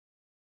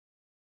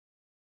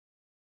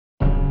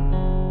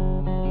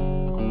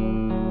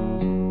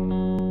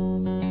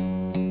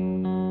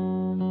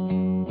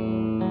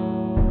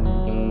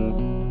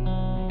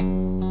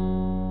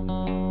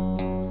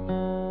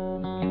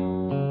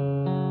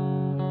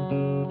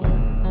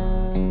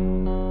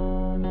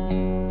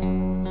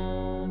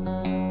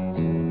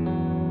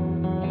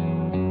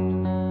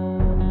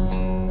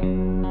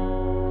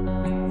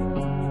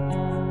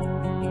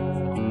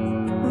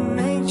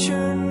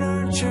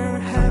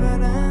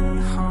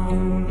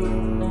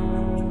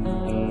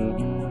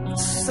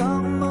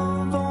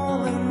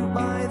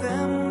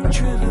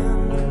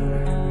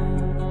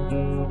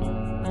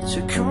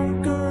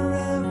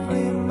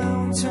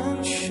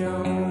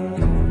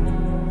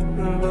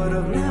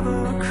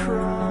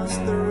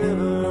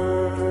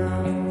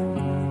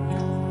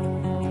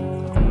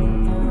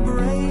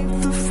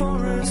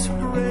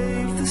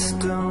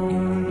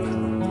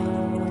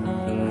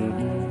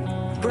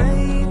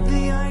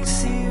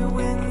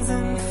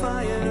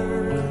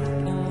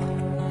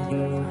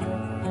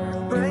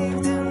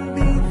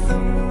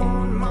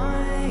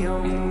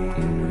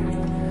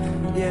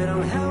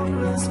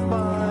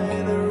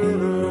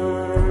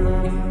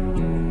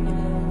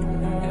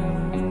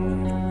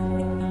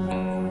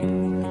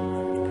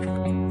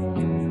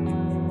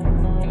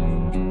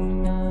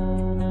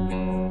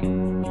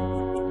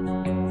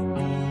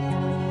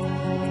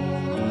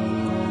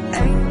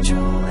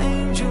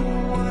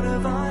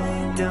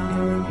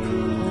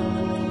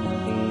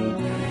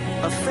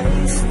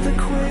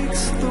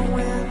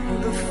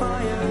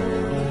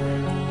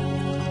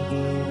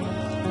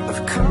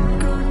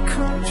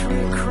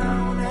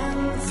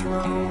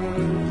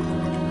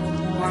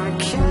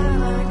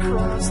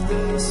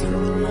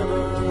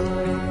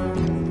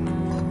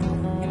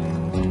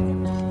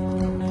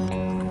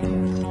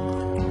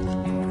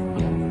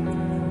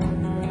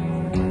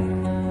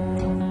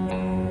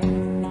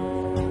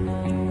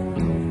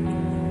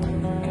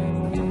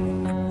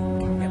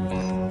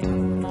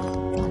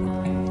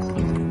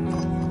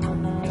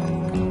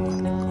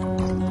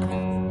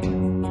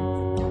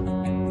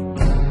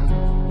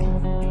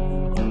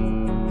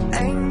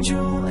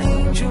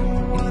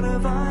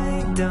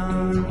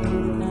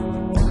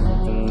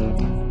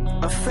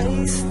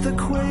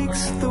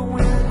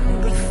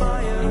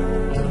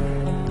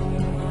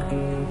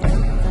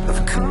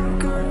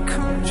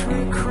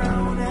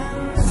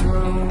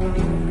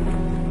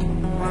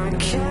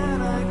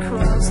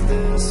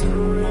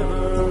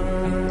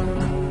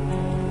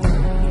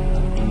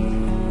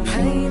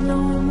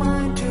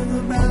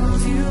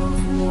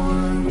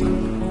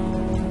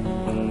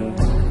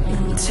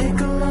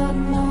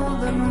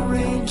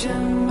courage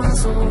and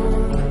muscle.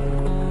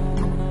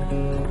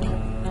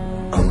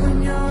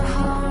 Open your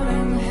heart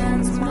and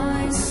hands,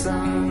 my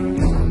son,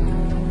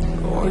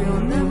 or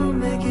you'll never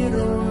make it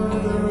over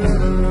the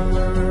river.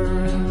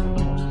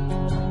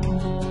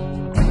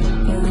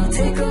 It'll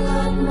take a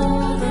lot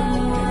more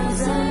than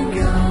words and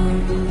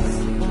guns,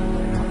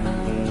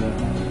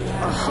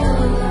 a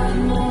whole lot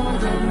more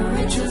than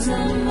riches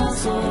and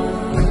muscle.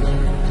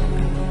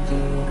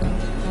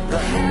 The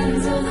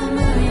hands of the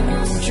many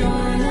must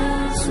join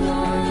as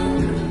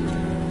one,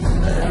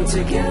 and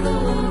together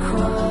we'll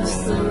cross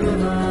the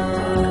river.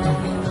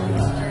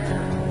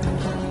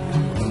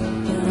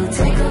 It'll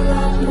take a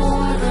lot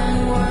more than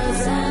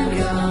words and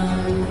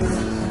guns,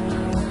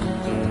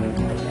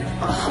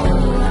 a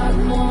whole lot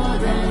more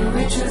than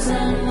riches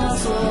and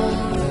muscle.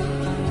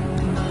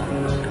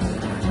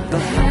 The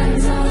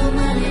hands of the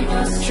many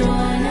must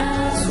join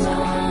as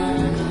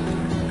one,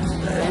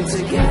 and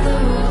together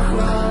we'll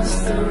cross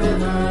the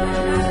river.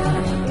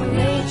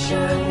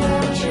 Nature,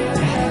 nature,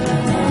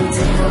 heaven. It'll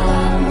take a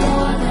lot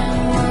more than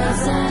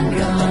words and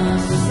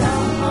guns,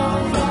 some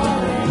are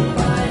falling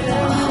by the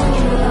a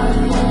whole lot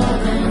more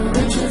than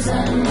riches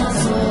and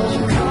muscle.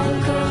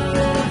 Conquer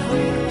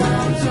every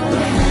mountain.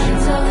 The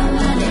hands of the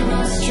many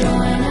must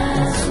join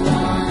as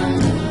one,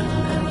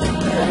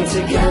 and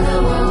together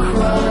we'll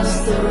cross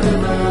the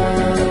river.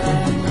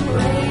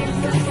 Brave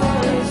the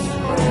forest,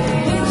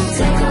 brave. It'll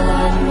take a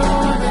lot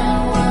more than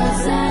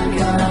words and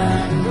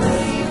guns.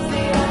 Brave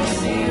the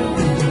icy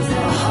winds,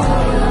 a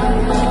whole lot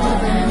more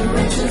than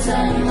riches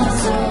and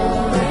muscle.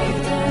 Brave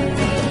the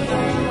deep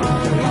and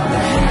wide. The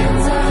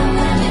hands of the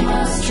many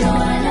must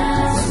join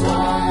as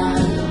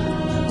one,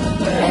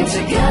 and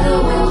together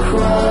we'll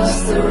cross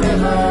the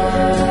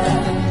river.